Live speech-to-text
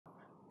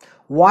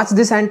Watch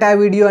this entire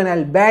video and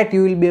I'll bet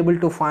you will be able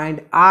to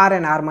find R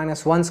and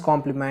R-1's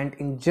complement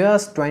in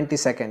just 20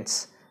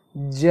 seconds.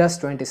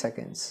 Just 20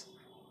 seconds.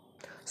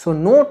 So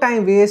no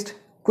time waste,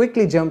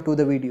 quickly jump to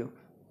the video.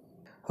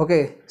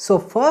 Okay, so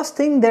first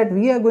thing that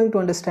we are going to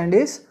understand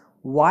is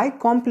why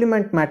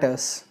complement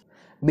matters.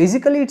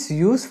 Basically, it's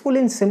useful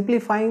in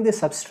simplifying the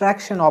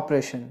subtraction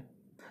operation.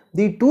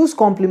 The 2's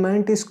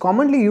complement is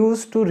commonly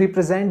used to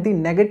represent the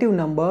negative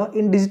number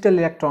in digital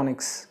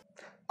electronics.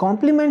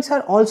 Complements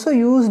are also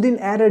used in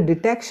error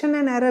detection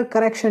and error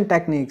correction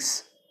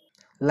techniques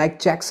like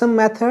checksum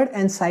method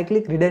and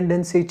cyclic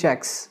redundancy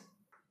checks.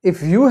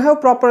 If you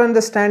have proper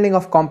understanding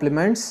of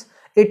complements,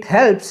 it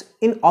helps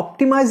in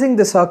optimizing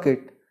the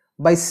circuit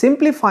by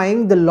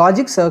simplifying the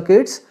logic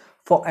circuits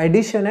for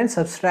addition and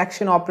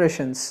subtraction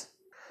operations.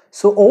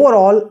 So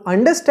overall,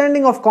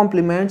 understanding of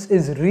complements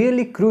is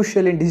really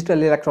crucial in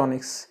digital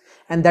electronics,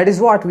 and that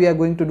is what we are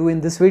going to do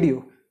in this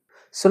video.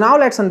 So now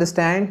let's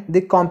understand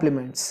the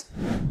complements.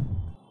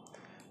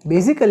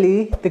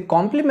 Basically, the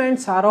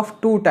complements are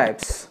of two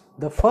types.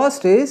 The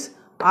first is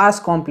R-'s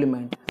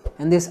complement,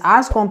 and this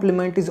R-'s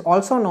complement is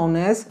also known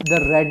as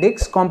the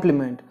radix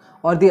complement,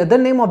 or the other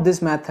name of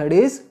this method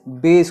is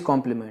base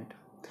complement.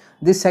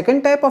 The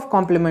second type of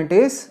complement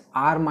is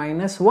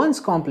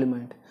R-1's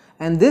complement,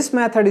 and this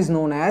method is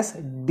known as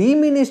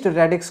diminished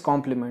radix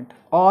complement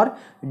or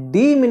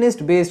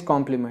diminished base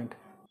complement.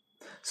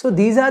 So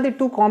these are the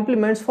two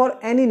complements for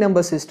any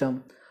number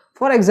system.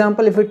 For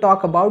example, if we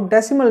talk about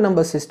decimal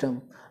number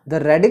system,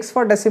 the radix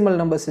for decimal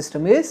number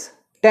system is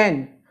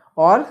 10,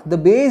 or the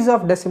base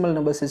of decimal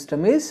number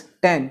system is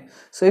 10.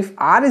 So if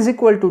R is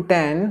equal to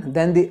 10,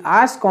 then the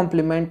R's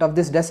complement of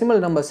this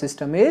decimal number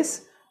system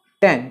is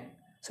 10.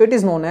 So it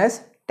is known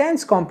as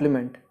 10's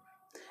complement.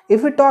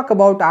 If we talk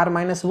about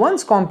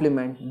R-1's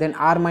complement, then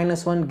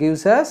R-1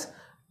 gives us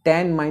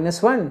 10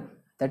 minus 1,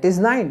 that is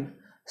 9.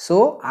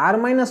 So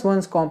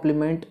R-1's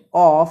complement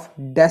of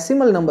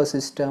decimal number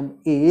system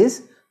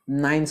is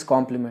 9's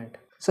complement.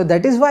 So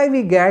that is why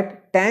we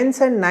get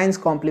 10's and 9's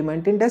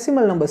complement in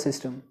decimal number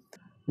system.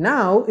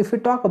 Now if we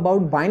talk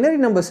about binary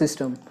number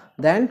system,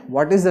 then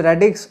what is the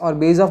radix or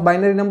base of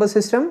binary number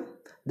system?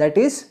 That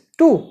is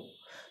 2.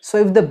 So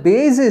if the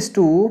base is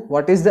 2,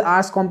 what is the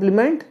R's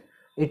complement?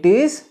 It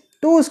is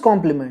 2's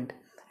complement.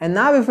 And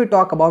now if we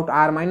talk about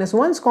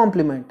R-1's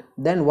complement,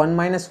 then 1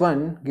 minus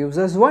 1 gives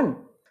us 1.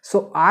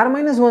 So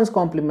R-1's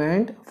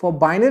complement for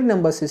binary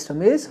number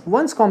system is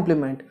 1's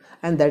complement,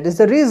 and that is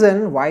the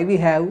reason why we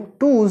have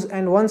 2's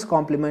and 1's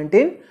complement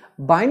in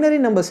binary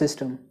number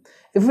system.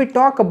 If we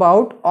talk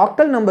about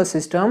octal number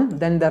system,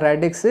 then the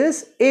radix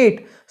is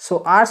 8.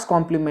 So R's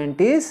complement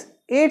is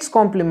 8's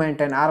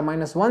complement and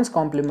R-1's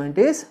complement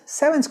is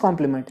 7's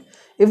complement.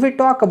 If we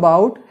talk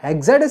about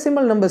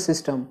hexadecimal number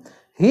system,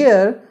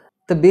 here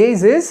the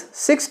base is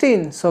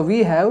 16. So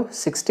we have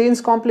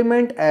 16's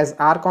complement as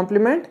R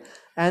complement,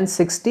 and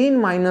 16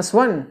 minus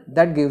 1,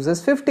 that gives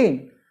us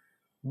 15.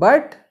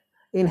 But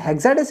in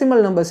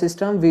hexadecimal number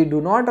system, we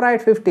do not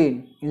write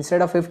 15.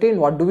 Instead of 15,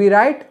 what do we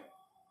write?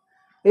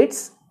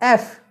 It's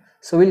F.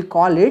 So we'll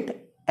call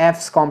it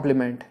F's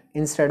complement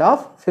instead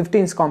of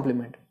 15's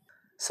complement.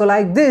 So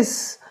like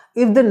this,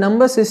 if the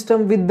number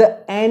system with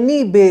the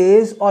any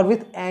base or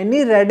with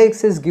any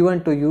radix is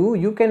given to you,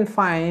 you can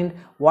find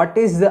what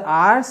is the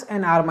R's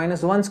and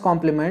R-1's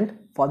complement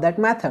for that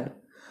method.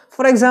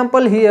 For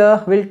example,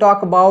 here we'll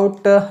talk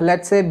about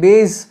let's say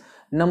base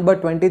number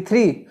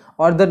 23,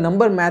 or the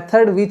number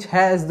method which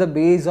has the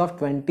base of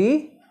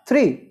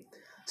 23.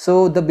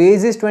 So the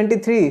base is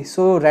 23,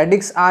 so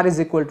radix R is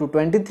equal to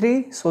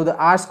 23, so the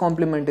R's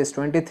complement is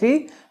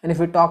 23, and if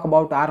we talk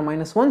about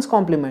R-1's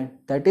complement,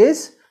 that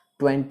is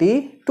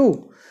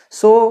 22.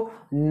 So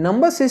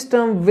number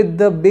system with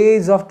the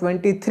base of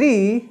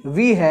 23,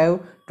 we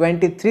have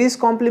 23's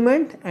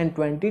complement and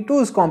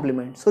 22's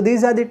complement. So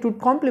these are the two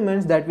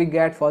complements that we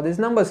get for this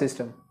number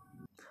system.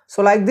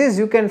 So like this,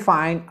 you can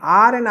find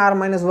R and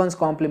R-1's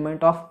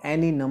complement of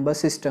any number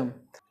system.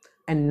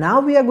 And now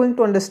we are going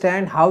to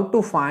understand how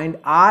to find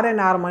R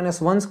and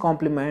R-1's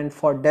complement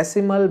for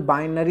decimal,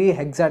 binary,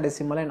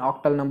 hexadecimal and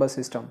octal number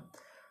system.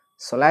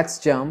 So let's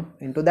jump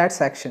into that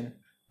section.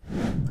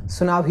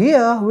 So now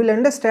here we'll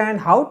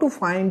understand how to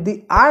find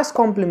the R's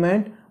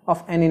complement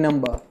of any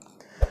number.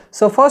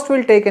 So first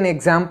we'll take an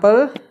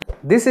example.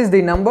 This is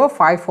the number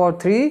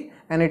 543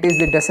 and it is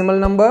the decimal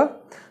number.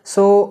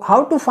 So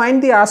how to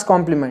find the R's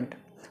complement?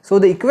 So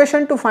the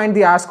equation to find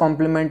the R's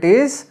complement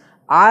is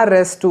R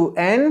raised to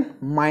n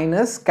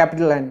minus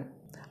capital N.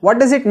 What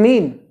does it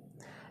mean?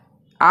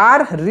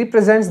 R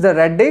represents the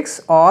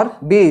radix or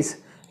base.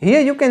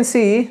 Here you can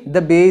see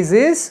the base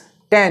is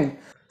 10.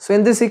 So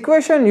in this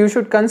equation you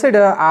should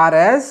consider R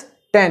as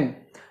 10.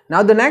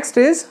 Now the next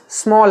is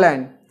small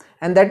n,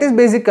 and that is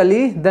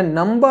basically the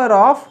number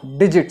of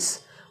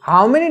digits.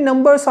 How many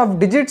numbers of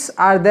digits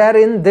are there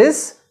in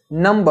this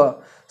number?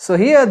 So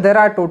here there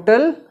are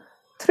total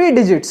 3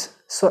 digits.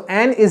 So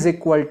n is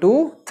equal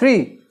to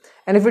 3.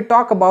 And if we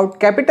talk about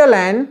capital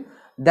N,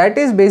 that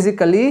is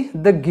basically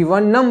the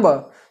given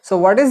number. So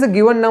what is the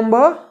given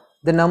number?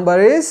 The number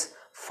is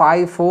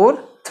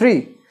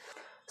 543.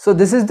 So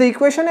this is the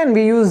equation, and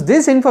we use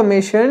this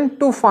information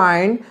to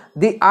find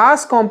the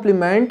R's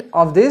complement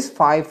of this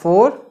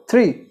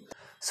 543.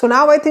 So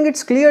now I think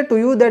it's clear to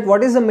you that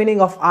what is the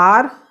meaning of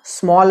R,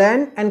 small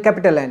n and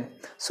capital N.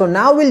 So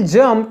now we'll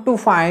jump to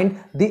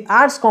find the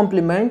R's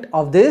complement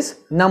of this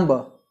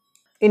number.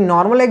 In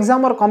normal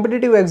exam or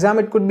competitive exam,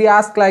 it could be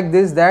asked like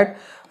this, that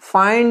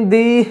find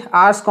the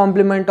R's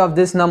complement of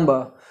this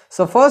number.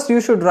 So first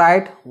you should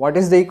write what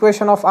is the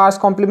equation of R's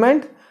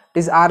complement. It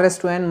is R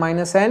raised to n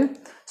minus n.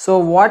 So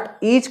what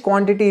each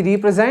quantity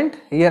represent?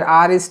 Here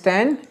R is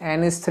 10,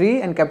 n is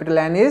 3 and capital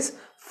N is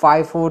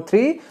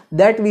 543,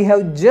 that we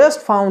have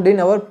just found in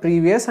our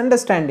previous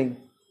understanding.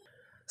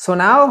 So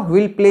now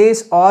we'll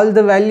place all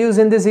the values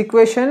in this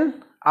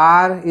equation.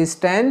 R is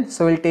 10,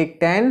 so we'll take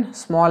 10,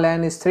 small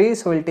n is 3,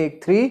 so we'll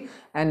take 3,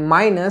 and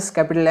minus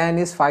capital N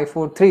is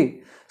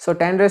 543. So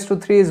 10 raised to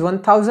 3 is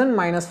 1000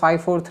 minus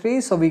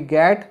 543, so we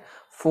get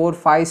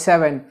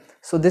 457.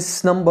 So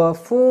this number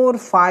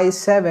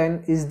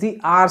 457 is the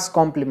R's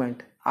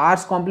complement.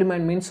 R's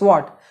complement means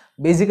what?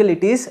 Basically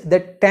it is the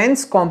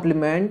tens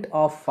complement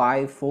of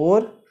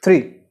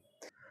 543.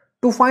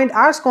 To find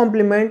R's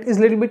complement is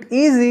little bit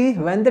easy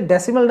when the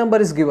decimal number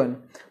is given,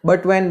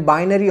 but when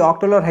binary,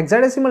 octal or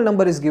hexadecimal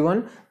number is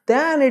given,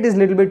 then it is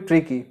little bit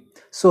tricky.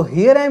 So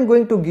here I am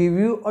going to give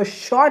you a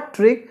short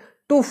trick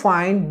to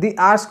find the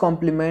R's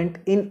complement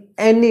in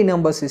any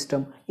number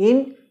system,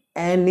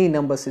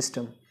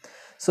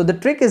 So the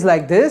trick is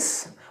like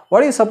this.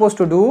 What are you supposed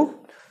to do?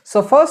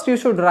 So first you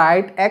should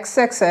write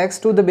xxx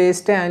to the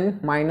base 10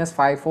 minus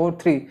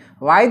 543.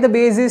 Why the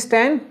base is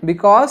 10?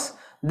 Because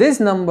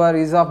this number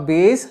is of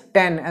base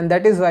 10, and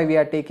that is why we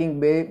are taking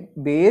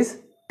base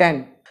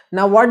 10.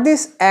 Now what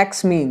this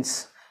x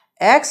means?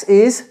 X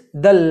is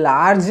the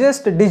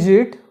largest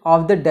digit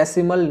of the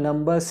decimal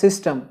number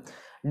system.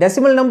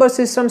 Decimal number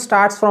system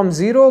starts from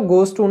 0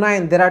 goes to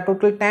 9. There are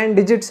total 10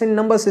 digits in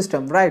number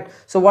system, right?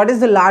 So what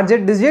is the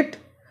largest digit?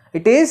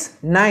 It is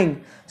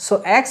 9.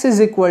 So x is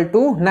equal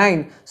to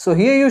 9. So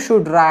here you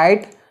should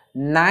write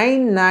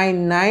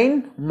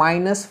 999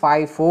 minus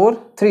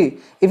 543.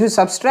 If you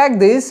subtract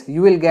this,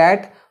 you will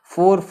get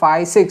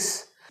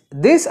 456.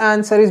 This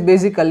answer is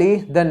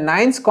basically the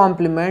 9's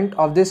complement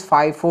of this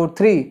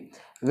 543.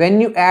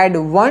 When you add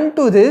 1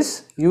 to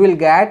this, you will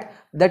get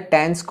the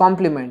 10's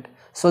complement.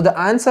 So the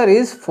answer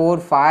is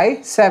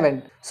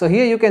 457. So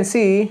here you can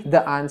see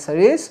the answer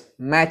is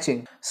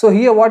matching. So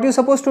here what you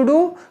supposed to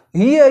do?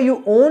 Here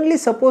you only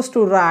supposed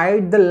to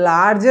write the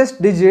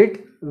largest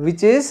digit,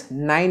 which is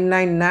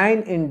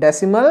 999 in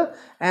decimal,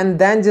 and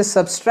then just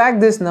subtract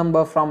this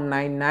number from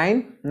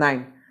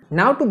 999.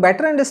 Now to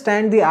better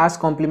understand the R's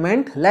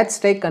complement, let's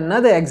take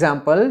another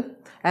example,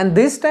 and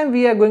this time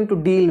we are going to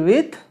deal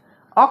with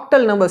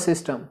octal number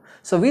system.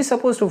 So we are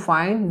supposed to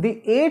find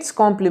the 8's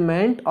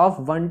complement of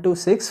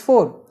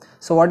 1264.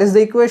 So what is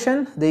the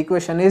equation? The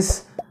equation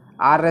is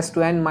R raised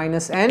to n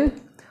minus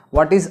n.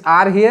 What is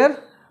R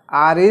here?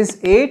 R is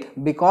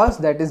 8 because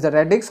that is the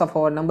radix of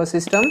our number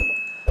system.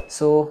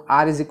 So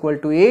R is equal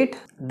to 8.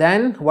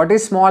 Then what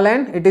is small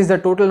n? It is the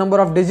total number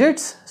of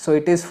digits. So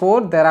it is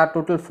 4. There are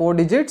total 4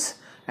 digits.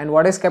 And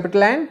what is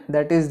capital N?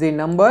 That is the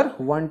number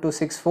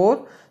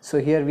 1264. So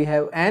here we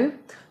have n.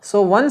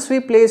 So once we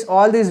place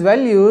all these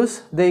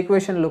values, the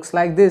equation looks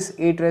like this: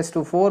 8 raised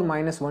to 4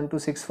 minus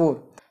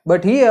 1264.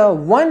 But here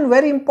one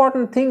very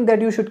important thing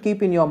that you should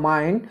keep in your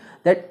mind,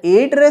 that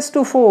 8 raised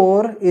to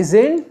 4 is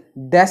in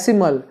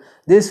decimal.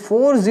 This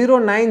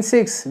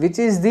 4096, which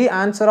is the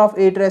answer of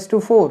 8 raised to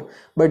 4,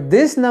 but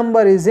this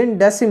number is in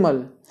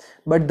decimal.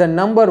 But the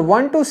number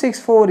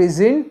 1264 is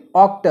in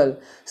octal.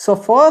 So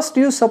first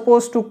you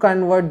supposed to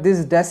convert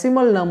this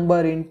decimal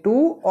number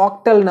into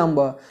octal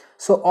number.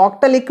 So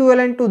octal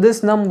equivalent to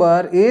this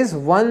number is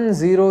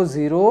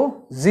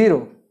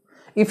 1000.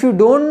 If you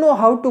don't know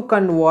how to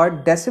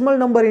convert decimal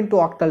number into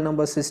octal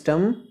number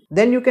system,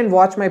 then you can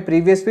watch my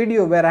previous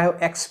video where I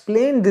have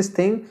explained this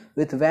thing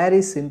with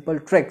very simple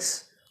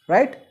tricks,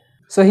 right?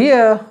 So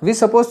here we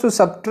supposed to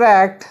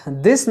subtract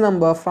this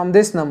number from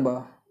this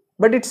number,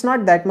 but it's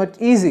not that much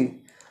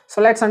easy.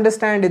 So let's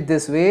understand it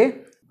this way.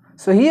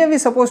 So here we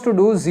supposed to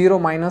do 0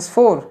 minus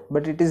 4,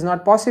 but it is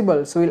not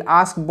possible. So we'll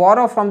ask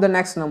borrow from the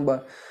next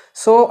number.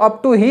 So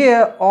up to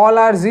here all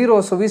are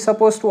 0, so we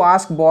supposed to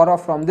ask borrow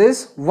from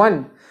this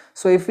 1.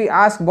 So if we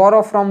ask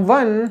borrow from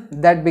 1,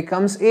 that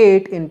becomes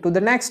 8 into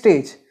the next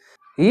stage.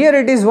 Here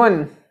it is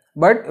 1,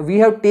 but we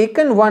have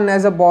taken 1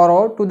 as a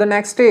borrow to the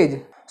next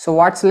stage. So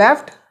what's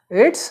left?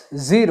 It's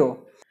 0.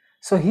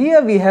 So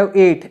here we have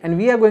 8 and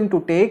we are going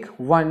to take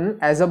 1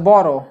 as a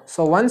borrow.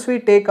 So once we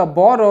take a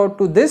borrow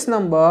to this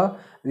number,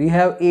 we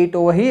have 8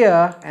 over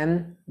here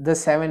and the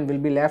 7 will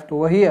be left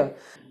over here.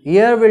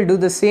 Here we'll do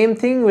the same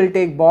thing, we'll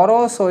take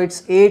borrow, so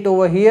it's 8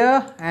 over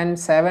here and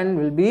 7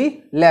 will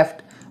be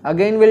left.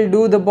 Again we'll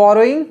do the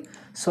borrowing,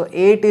 so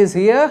 8 is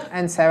here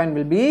and 7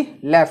 will be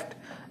left.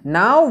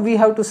 Now we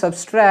have to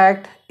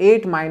subtract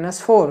 8 minus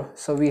 4,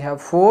 so we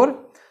have 4,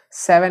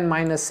 7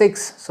 minus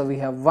 6, so we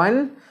have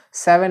 1,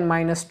 7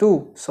 minus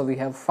 2, so we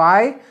have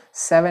 5,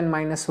 7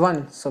 minus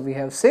 1, so we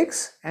have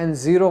 6, and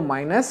 0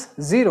 minus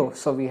 0,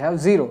 so we have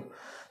 0.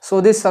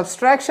 So this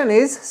subtraction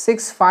is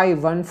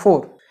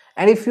 6514.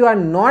 And if you are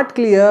not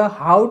clear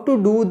how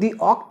to do the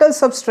octal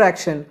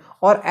subtraction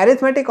or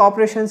arithmetic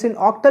operations in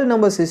octal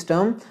number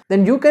system,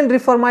 then you can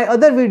refer my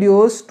other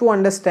videos to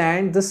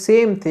understand the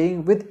same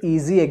thing with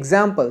easy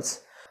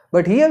examples.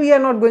 But here we are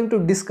not going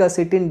to discuss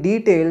it in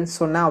detail,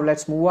 so now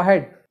let's move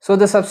ahead. So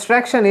the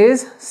subtraction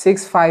is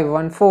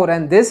 6514,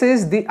 and this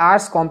is the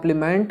R's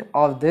complement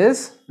of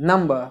this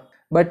number.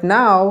 But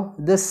now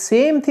the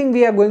same thing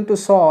we are going to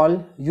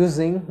solve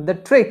using the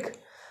trick.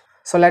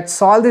 So let's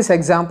solve this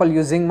example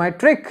using my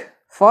trick.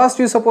 First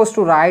you're supposed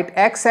to write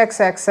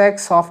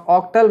xxxx of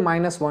octal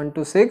minus 1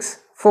 to 6,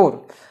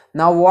 4.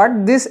 Now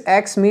what this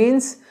x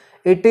means?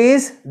 It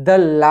is the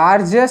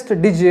largest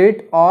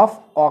digit of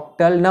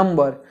octal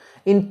number.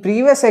 In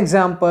previous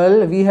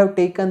example, we have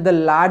taken the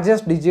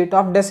largest digit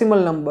of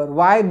decimal number.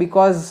 Why?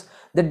 Because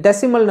the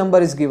decimal number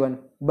is given.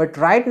 But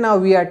right now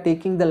we are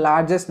taking the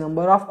largest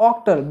number of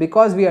octal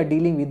because we are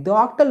dealing with the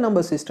octal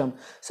number system.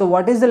 So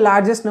what is the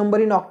largest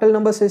number in octal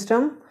number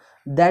system?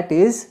 That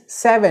is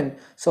 7.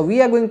 So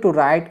we are going to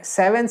write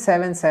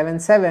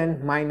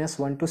 7777 minus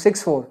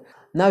 1264.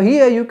 Now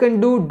here you can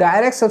do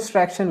direct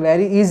subtraction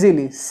very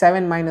easily.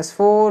 7 minus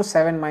 4,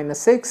 7 minus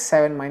 6,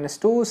 7 minus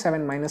 2,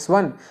 7 minus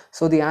 1.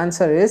 So the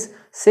answer is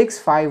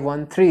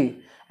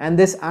 6513. And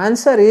this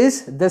answer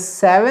is the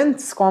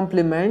 7th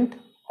complement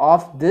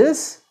of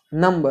this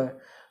number.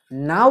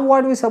 Now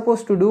what we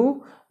supposed to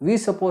do? We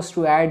supposed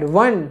to add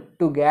 1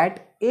 to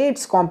get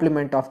 8th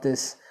complement of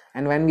this.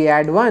 And when we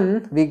add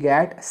 1, we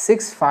get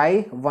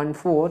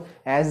 6514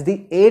 as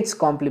the 8th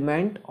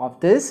complement of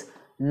this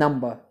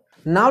number.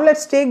 Now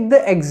let's take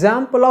the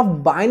example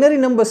of binary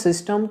number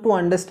system to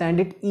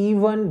understand it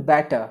even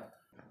better.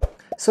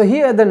 So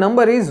here the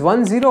number is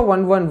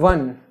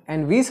 10111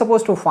 and we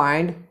supposed to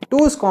find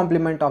 2's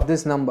complement of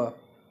this number.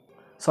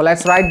 So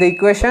let's write the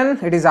equation.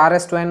 It is r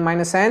raised to n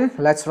minus n.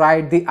 Let's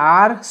write the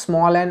r,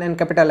 small n and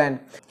capital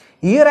N.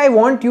 Here I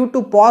want you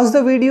to pause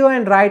the video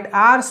and write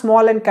r,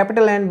 small and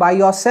capital N by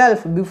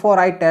yourself before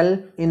I tell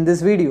in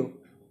this video.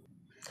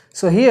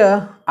 So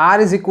here r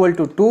is equal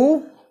to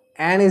 2,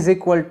 n is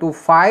equal to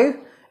 5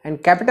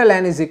 and capital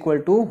N is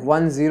equal to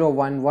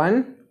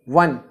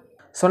 10111.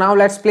 So now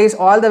let's place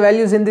all the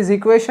values in this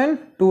equation.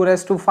 2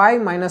 raised to 5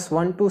 minus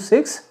 1 to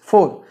 6,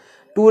 4.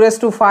 2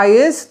 raised to 5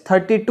 is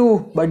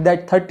 32, but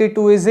that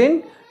 32 is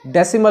in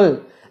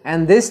decimal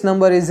and this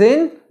number is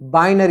in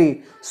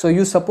binary. So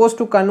you supposed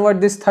to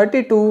convert this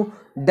 32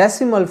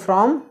 decimal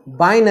from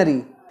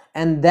binary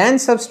and then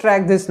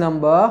subtract this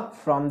number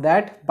from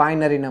that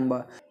binary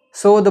number.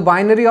 So the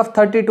binary of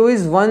 32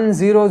 is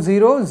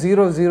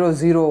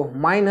 100000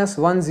 minus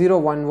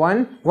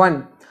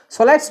 10111.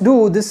 So let's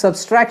do this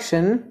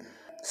subtraction.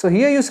 So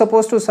here you're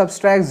supposed to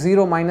subtract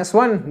 0 minus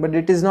 1, but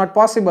it is not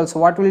possible. So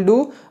what we'll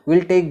do?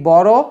 We'll take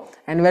borrow,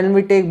 and when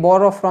we take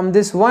borrow from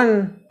this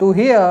 1 to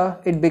here,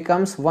 it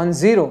becomes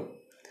 10.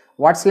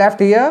 What's left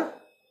here?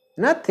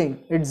 Nothing.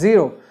 It's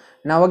 0.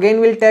 Now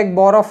again we'll take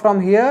borrow from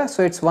here,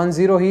 so it's 10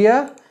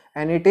 here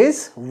and it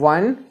is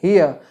 1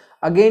 here.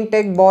 Again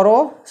take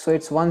borrow, so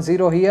it's 10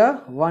 here,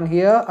 1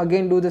 here.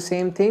 Again do the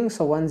same thing,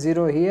 so 10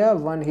 here,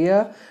 1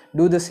 here.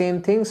 Do the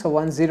same thing, so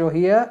 10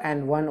 here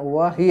and 1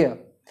 over here.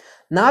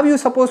 Now you're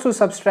supposed to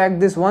subtract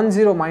this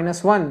 10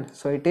 minus 1,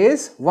 so it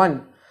is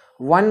 1.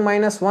 1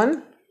 minus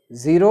 1,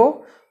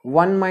 0.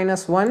 1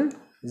 minus 1,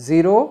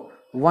 0.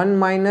 1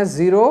 minus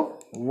 0,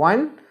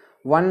 1.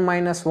 1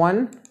 minus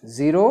 1,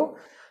 0.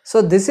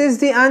 So this is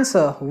the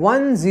answer,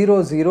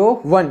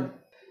 1001.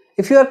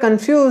 If you are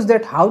confused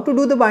that how to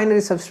do the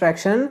binary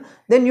subtraction,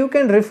 then you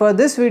can refer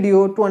this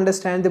video to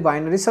understand the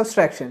binary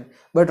subtraction.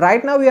 But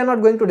right now we are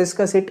not going to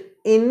discuss it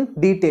in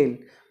detail.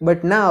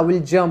 But now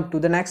we'll jump to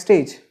the next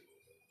stage.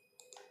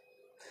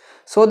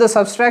 So the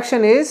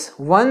subtraction is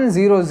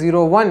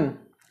 1001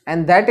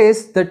 and that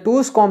is the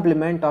 2's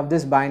complement of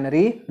this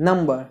binary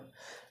number.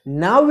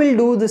 Now we'll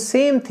do the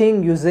same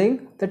thing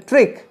using the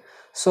trick.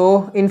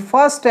 So in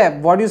first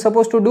step, what you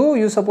supposed to do?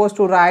 You supposed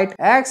to write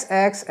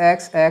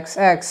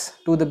xxxxx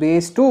to the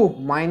base 2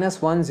 minus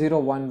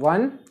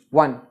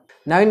 10111.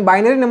 Now in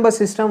binary number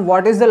system,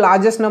 what is the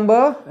largest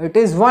number? It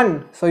is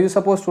 1. So you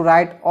supposed to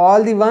write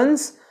all the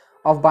ones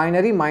of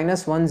binary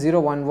minus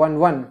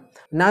 10111.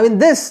 Now in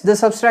this, the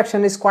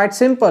subtraction is quite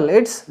simple.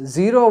 It's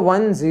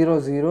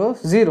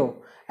 01000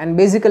 and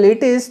basically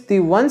it is the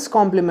 1's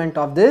complement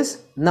of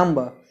this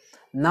number.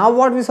 Now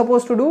what we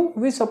supposed to do?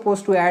 We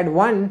supposed to add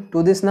 1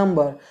 to this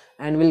number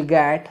and we'll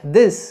get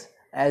this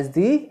as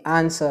the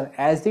answer,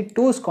 as the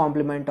 2's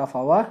complement of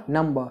our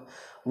number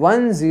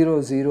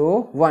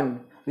 1001,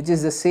 which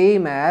is the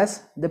same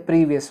as the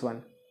previous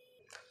one.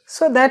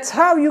 So that's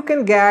how you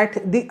can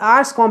get the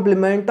R's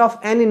complement of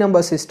any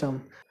number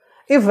system.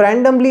 If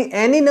randomly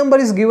any number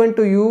is given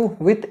to you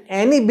with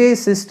any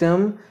base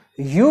system,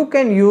 you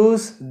can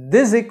use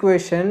this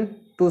equation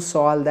to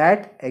solve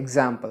that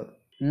example.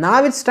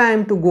 Now it's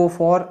time to go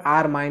for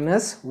R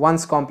minus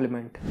 1's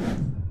complement.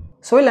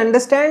 So we'll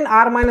understand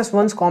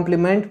R-1's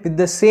complement with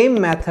the same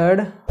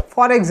method.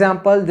 For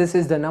example, this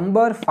is the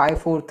number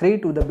 543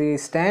 to the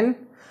base 10.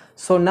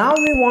 So now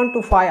we want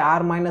to find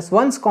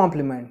R-1's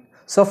complement.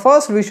 So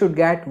first we should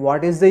get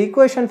what is the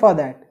equation for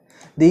that.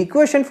 The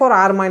equation for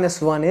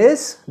R-1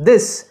 is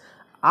this: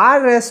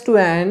 R raised to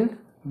n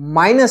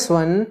minus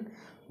 1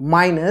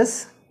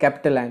 minus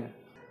capital N.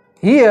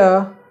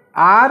 Here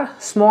R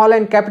small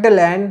and capital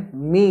N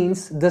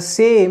means the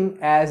same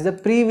as the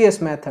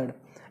previous method,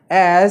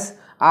 as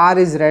R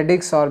is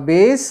radix or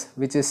base,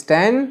 which is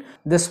 10,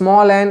 the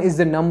small n is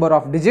the number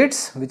of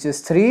digits, which is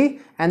 3,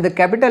 and the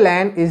capital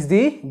N is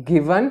the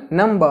given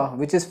number,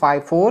 which is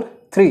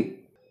 543.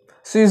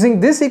 So using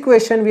this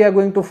equation we are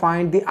going to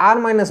find the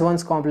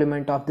R-1's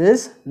complement of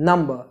this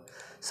number.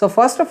 So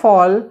first of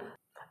all,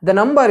 the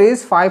number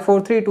is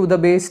 543 to the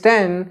base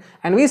 10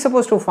 and we are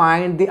supposed to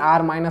find the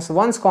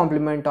R-1's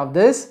complement of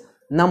this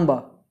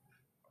number.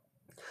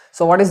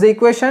 So what is the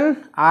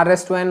equation? R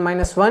raised to n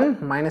minus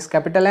 1 minus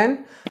capital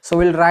N. So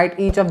we'll write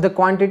each of the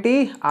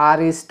quantity. R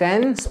is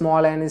 10,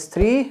 small n is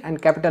 3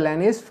 and capital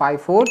N is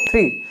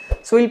 543.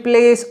 So we'll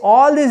place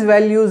all these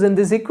values in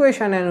this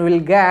equation and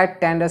we'll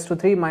get 10 raised to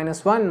 3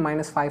 minus 1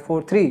 minus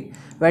 543,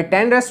 where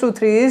 10 raised to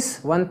 3 is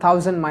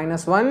 1000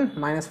 minus 1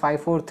 minus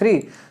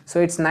 543.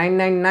 So it's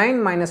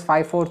 999 minus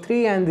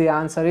 543 and the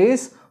answer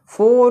is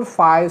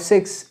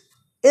 456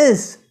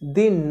 is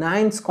the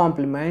 9th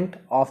complement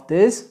of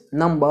this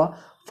number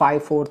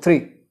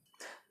 543.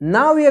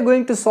 Now we are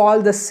going to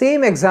solve the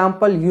same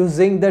example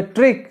using the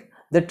trick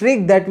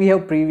that we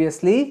have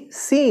previously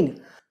seen.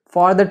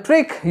 For the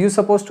trick, you are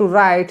supposed to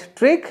write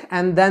trick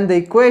and then the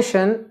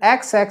equation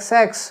x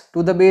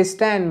to the base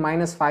 10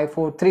 minus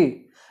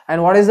 543.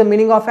 And what is the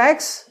meaning of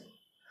x?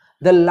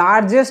 The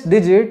largest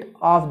digit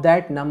of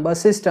that number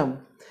system.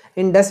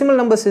 In decimal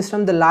number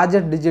system, the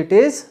largest digit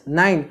is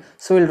 9.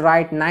 So we'll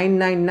write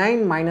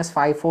 999 minus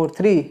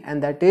 543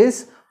 and that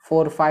is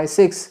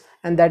 456.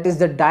 And that is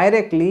the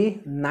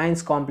directly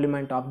 9th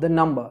complement of the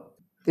number.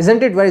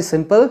 Isn't it very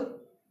simple,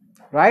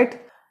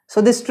 right? So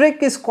this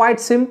trick is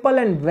quite simple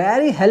and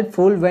very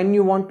helpful when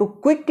you want to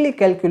quickly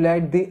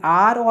calculate the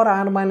R or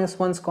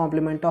R-1's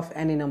complement of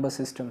any number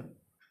system.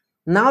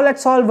 Now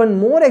let's solve one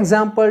more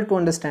example to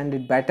understand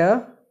it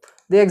better.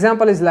 The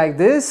example is like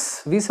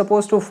this. We are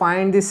supposed to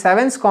find the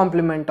 7th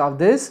complement of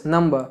this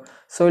number.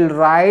 So we'll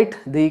write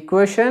the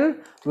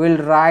equation, we'll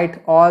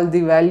write all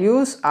the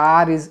values.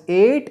 R is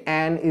 8,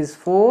 N is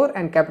 4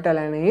 and capital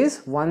N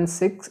is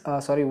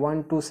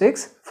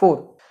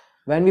 1264.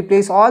 When we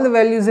place all the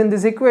values in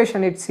this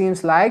equation, it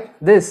seems like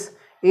this: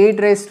 8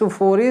 raised to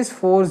 4 is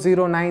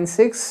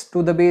 4096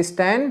 to the base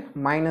 10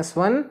 minus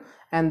 1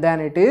 and then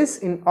it is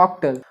in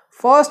octal.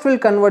 First we'll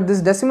convert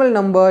this decimal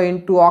number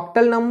into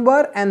octal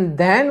number and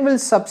then we'll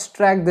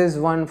subtract this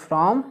one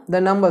from the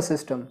number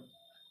system.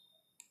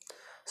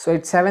 So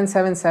it's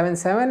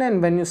 7777 and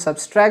when you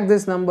subtract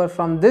this number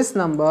from this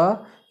number,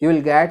 you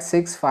will get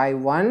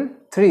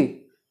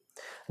 6513.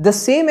 The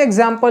same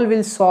example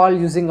we'll solve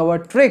using our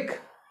trick.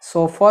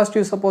 So first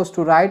you're supposed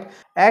to write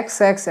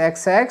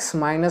xxxx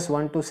minus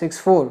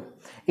 1264.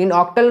 In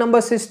octal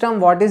number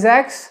system, what is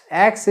x?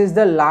 X is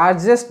the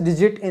largest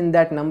digit in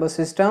that number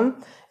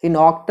system. In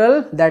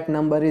octal, that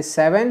number is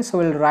 7. So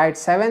we'll write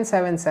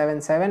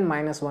 7777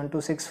 minus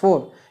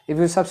 1264. If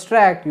you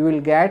subtract, you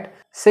will get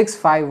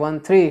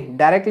 6513.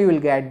 Directly you will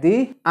get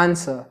the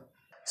answer.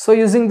 So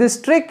using this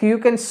trick, you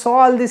can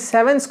solve the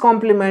 7th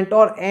complement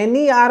or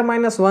any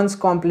R-1's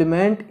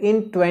complement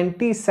in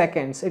 20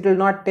 seconds. It will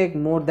not take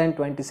more than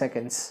 20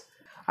 seconds.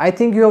 I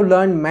think you have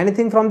learned many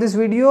things from this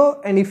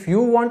video, and if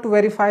you want to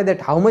verify that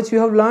how much you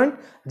have learned,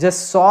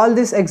 just solve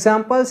these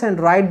examples and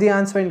write the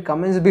answer in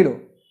comments below.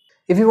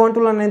 If you want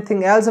to learn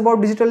anything else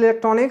about digital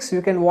electronics,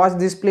 you can watch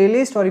this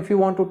playlist, or if you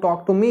want to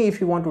talk to me, if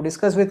you want to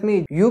discuss with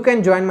me, you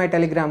can join my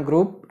Telegram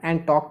group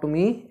and talk to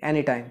me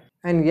anytime.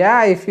 And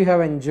yeah, if you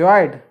have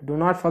enjoyed, do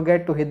not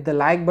forget to hit the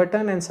like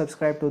button and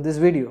subscribe to this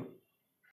video.